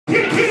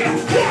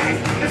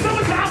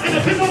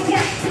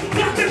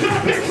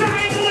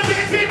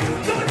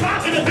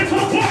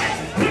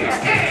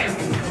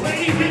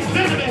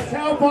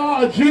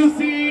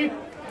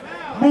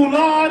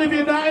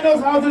behind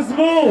those houses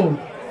move.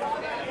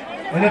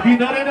 And if you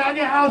know they're not in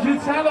your house, you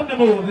tell them to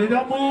move. If they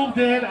don't move,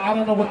 then I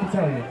don't know what to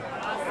tell you.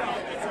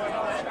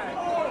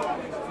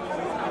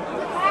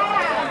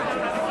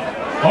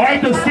 All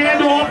right, the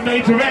standoff,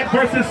 Majorette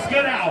versus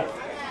Skinout.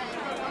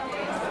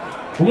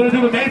 We're going to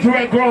do the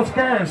Majorette girls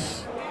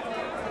first.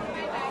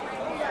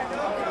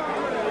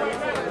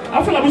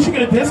 I feel like we should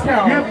get a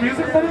discount. You have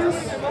music for this?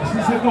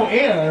 She said no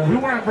air. We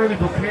weren't really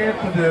prepared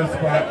for this,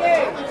 but...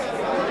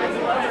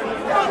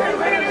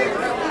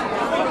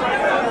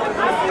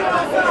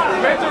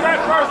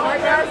 Majorette first,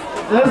 right guys?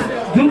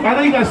 I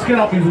know you guys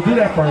Skinout music. Do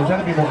that first.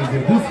 That'll be more easy.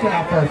 Do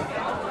Skinout first.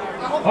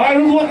 All right,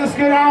 who's looking to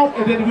Skinout?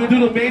 And then we'll do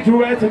the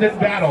Majorettes and then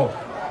battle.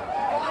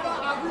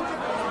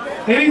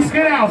 Any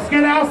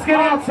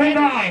Skinout, say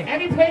 9.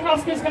 Any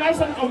Playhouse kids, can I have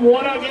some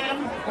water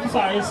again? I'm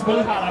sorry, it's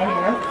really hot out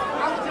here.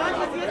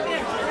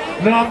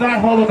 No, I'm not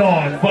holding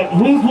on. But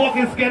who's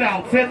looking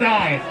Skinout? Say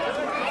 9.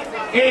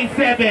 8,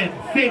 7,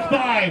 6,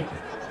 5,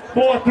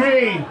 4,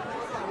 3,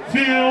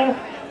 2,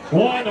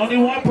 1. Only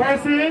one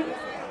person?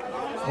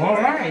 All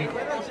right.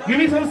 Give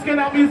me some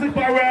Skinout music,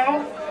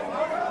 Barrel.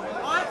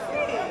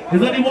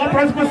 There's only one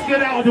person for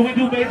Skinout, or do we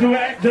do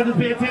Majorette? Judges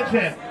pay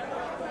attention.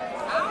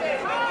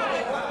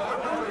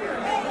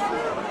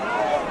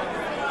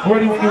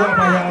 Ready when you are,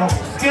 Barrel.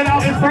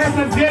 Skinout is first,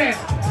 let's get it.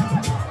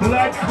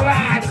 Blood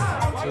clots.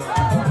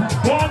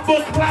 Bomba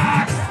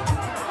clots.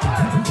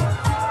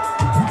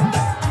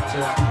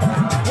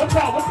 What's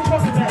up? What's the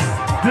fuck is that?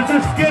 This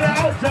is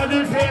Skinout,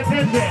 judges pay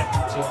attention.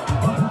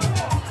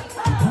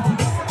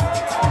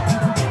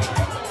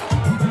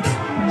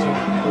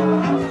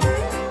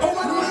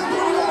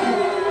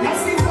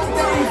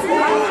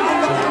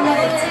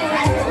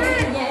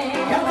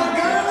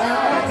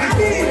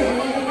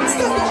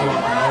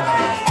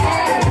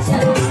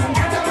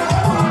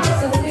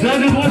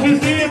 Judges, once you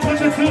see it, put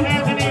your 2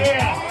 hands in the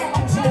air.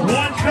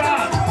 One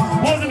shot.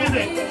 Pause the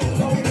music.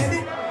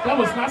 That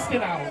was not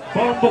Skinout.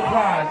 Bomba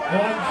clot.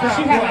 One shot.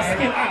 She had a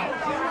Skinout.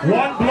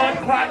 One blood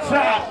clot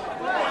shot.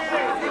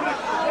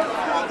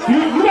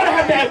 You gotta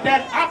have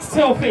that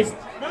oxtail face.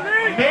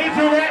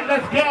 Majorette,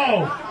 let's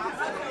go.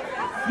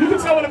 You can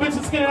tell when a bitch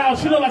is Skinout.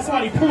 She look like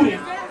somebody pooted.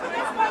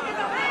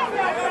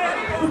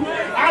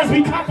 Eyes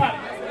be cockeyed.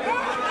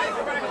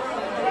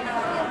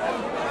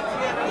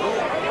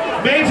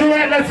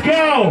 Majorette, let's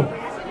go.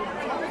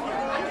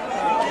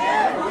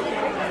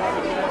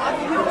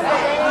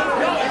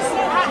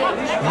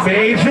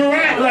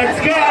 Majorette, let's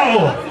go.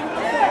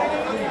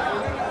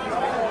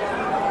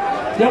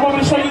 Y'all want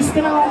me to show you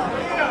Skinout?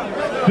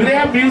 Do they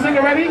have music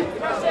already?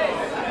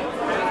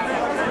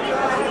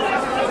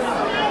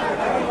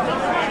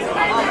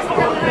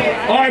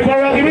 All right,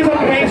 Barrel, give me some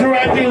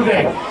Majorette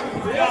music.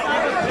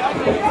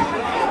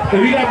 If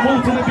you got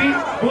move to the beat,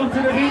 move to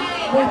the beat,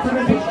 move to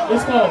the beat.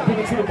 Let's go. Bring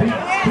it to the beat.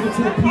 Bring it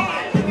to the beat.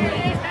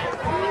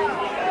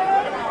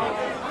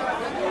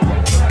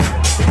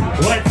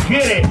 Let's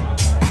get it.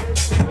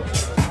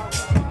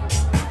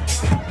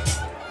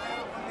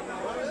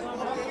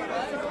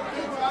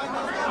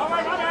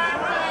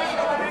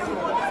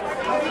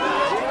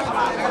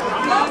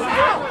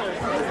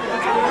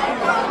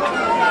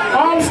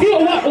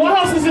 What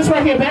house is this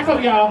right here? Back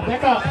up, y'all.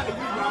 Back up.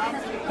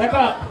 Back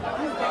up.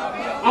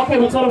 Okay,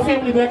 we'll tell the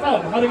family back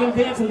up. How they gonna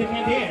dance if they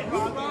can't dance?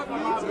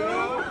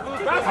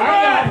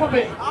 Alright, y'all, pump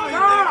it.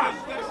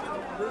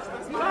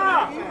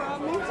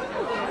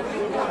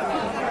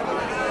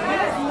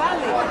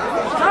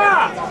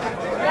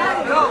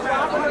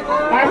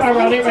 Alright,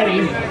 Barrel, they ready.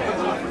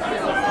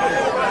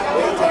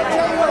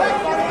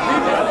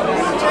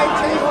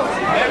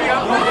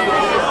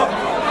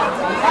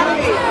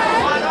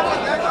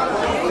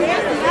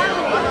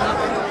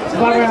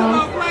 Barrel.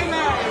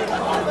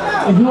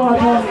 If you want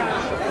to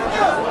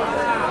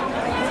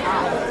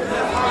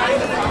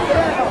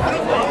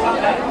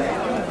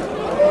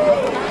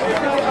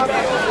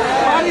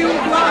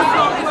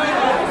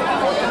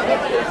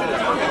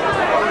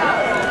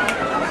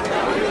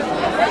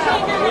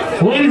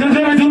Ladies and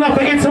gentlemen, do not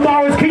forget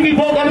tomorrow's Kiki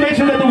Vogue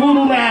Elevation at the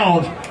Voodoo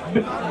Lounge.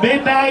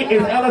 Midnight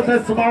is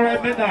LSS tomorrow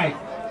at midnight.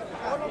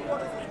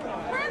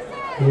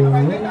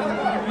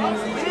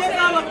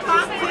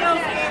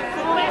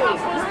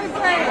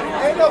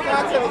 Ain't no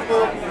cocktails,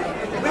 boo.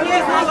 We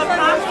need all the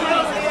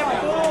cocktails and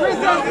food.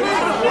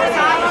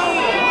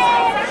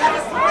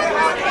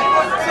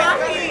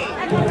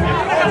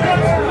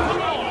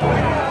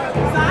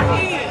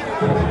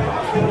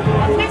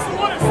 Take some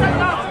water, set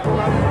it up.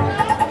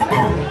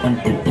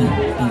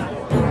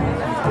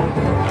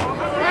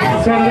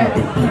 Turn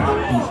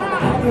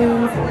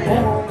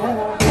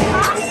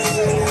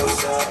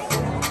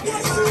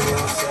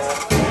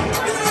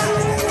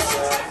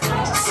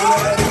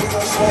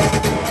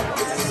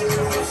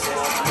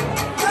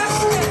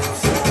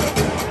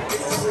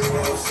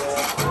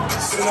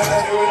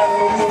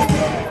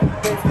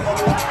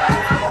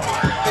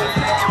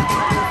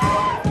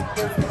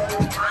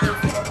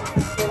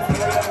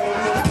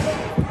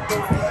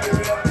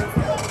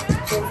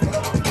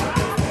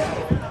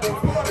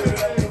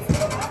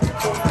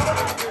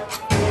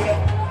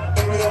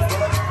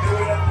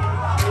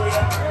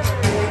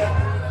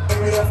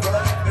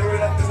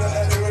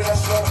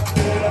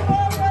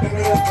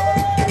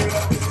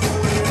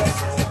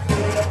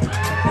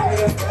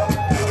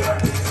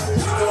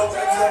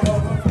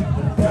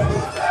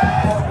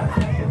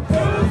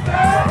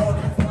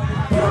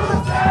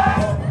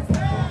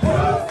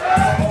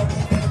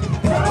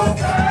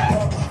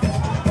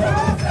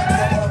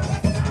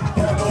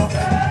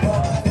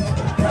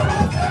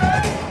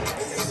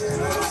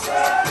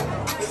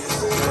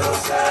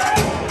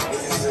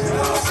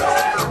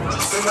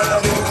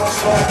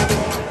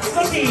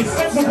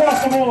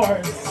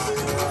Awards.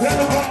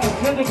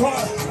 Send the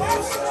cross.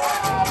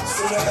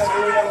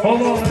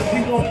 Hold on, let's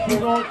keep going.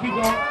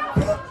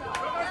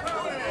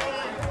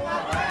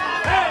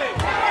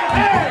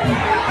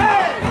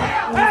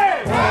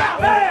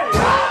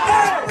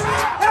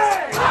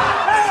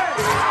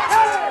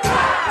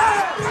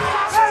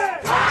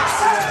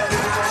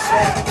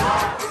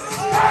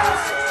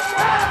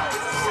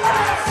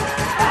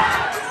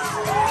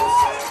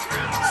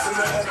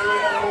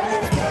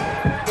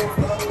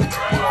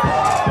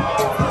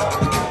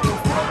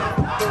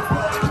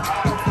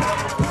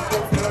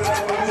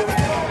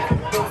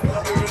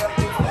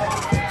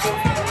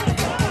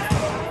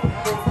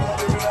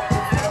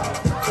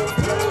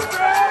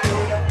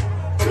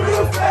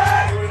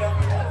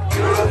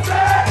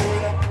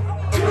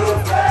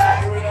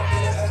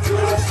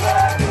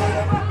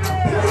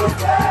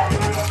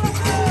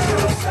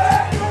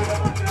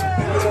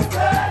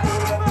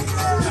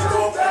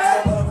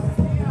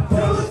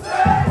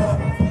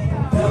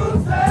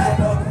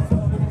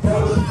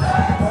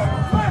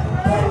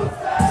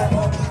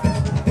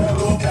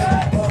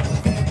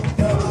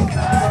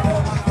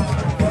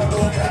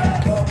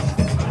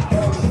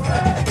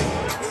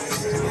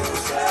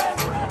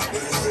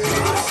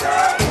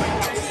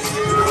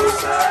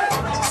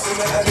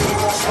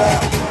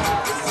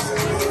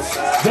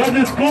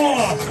 Judges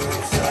score.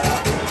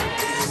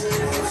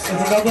 Is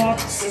another one?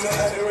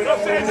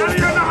 None of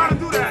y'all know how to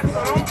do that. So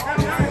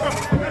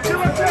don't see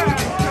what's there.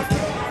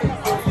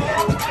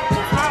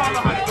 I don't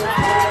know how to do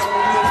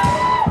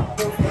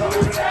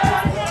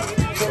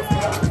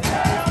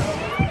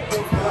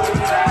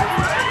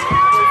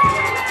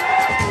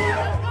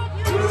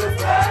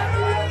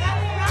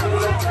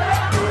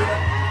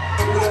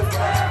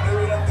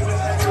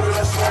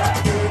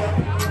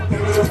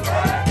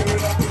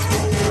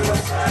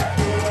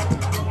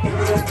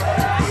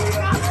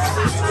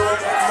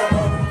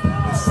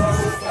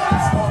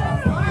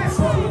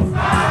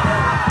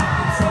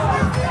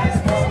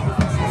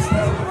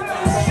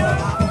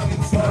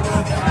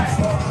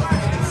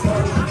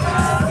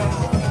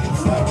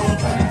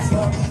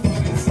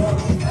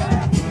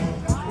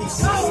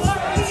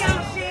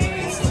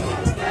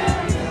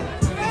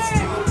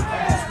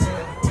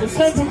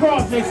Send the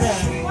cross, they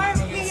said.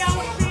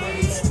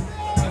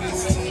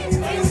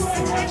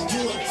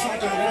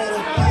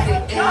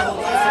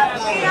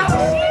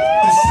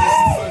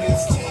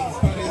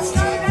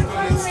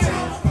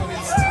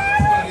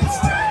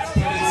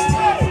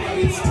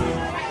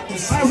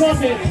 I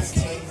want it.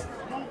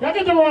 Y'all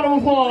get the round of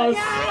applause.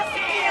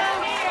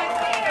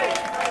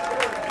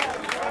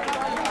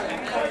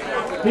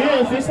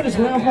 Yes, they said it's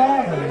grand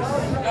prize.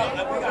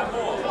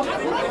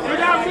 We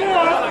got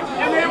more,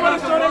 and they want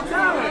to show their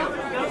talent.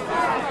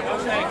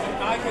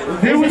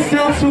 There was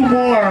still two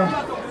more.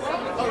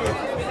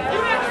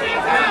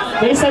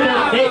 They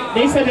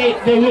said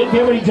they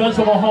already judged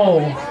them a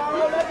whole.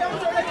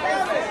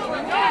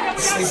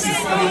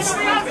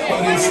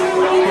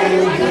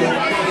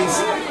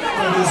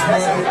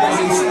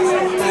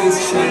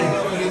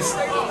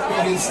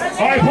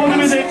 All right, pull the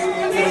music.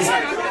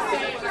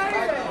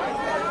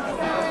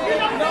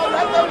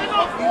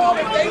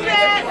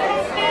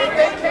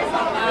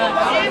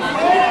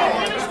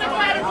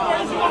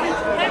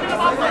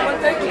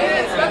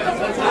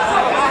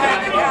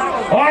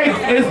 All right,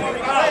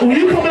 will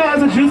you come out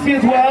as a juicy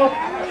as well?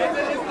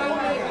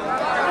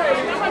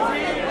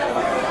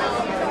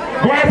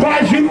 Grand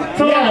prize juicy.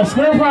 Yes,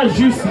 grand prize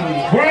juicy.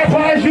 Grand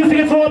prize juicy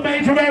until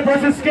Majorette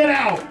versus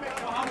Skinout.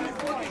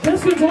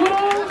 That's your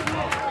daughter?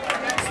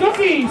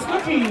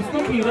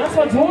 Snooki, that's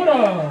her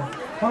daughter.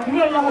 You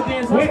gotta let her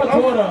dance, that's her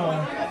daughter.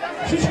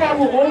 She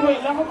traveled all the way,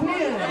 let her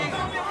dance.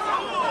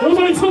 There's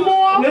only two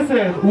more?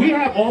 Listen, we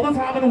have all the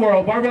time in the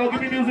world. Barbell,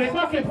 give me music.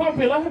 Fuck it, pump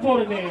it, let her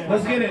daughter dance.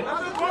 Let's get it. You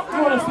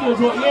wanna see her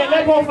daughter? Yeah,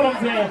 let both of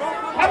them dance.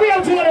 Hurry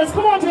up, daughters,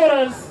 come on,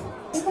 daughters.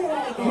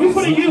 We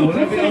for the youth,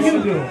 we for the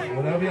youth.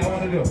 Whatever y'all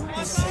want to do.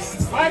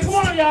 Alright, come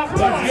on, y'all,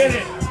 come on. Let's get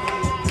it.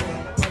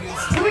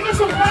 Can we get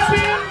some clap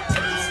in?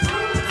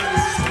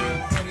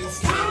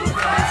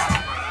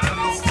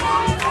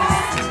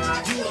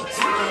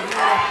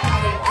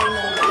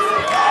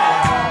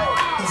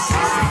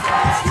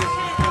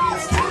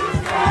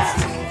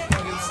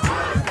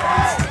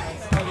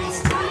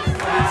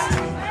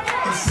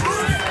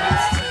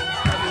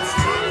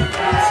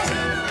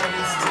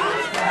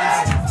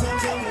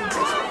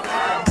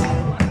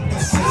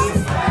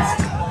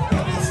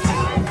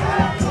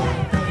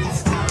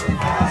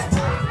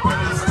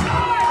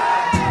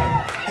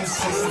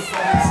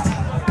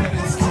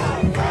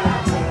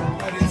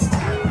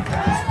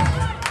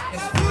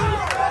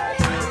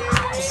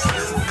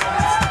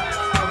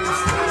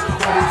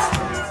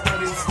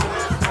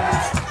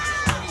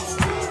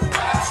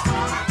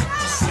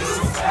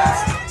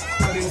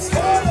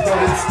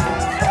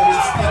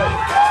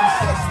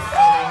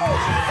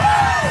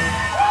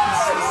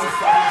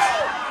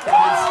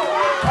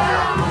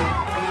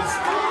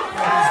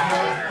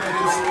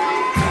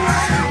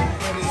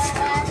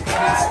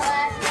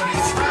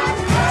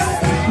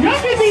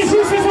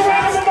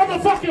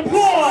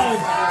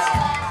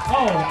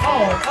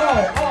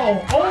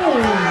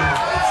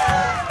 Oh.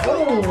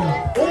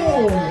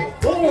 Let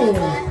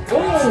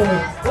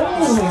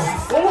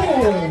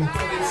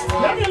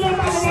me look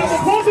at the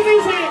pause the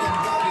music.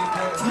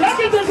 Let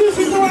me the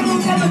juicy throw a little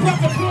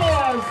motherfucking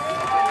applause.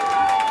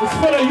 It's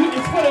for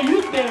the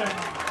youth there.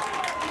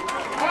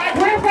 Alright,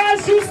 grand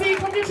prize juicy,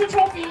 come get your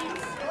trophies.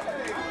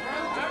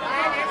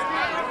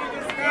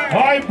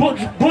 Alright,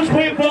 Bush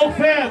Queen Vogue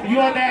Fem, you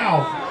are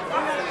now.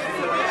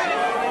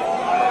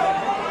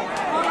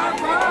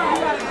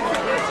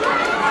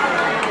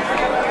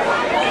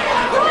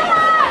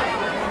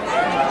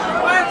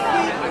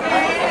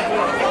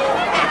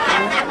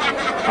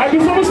 Alright,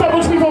 before we start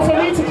Bush Queen Vogue Fem,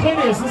 we need to clean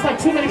this. There's like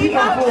too many people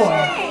on the floor.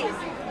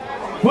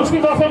 Bush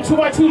Queen Vogue Fem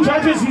 2x2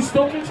 judges, you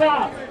still can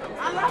chop.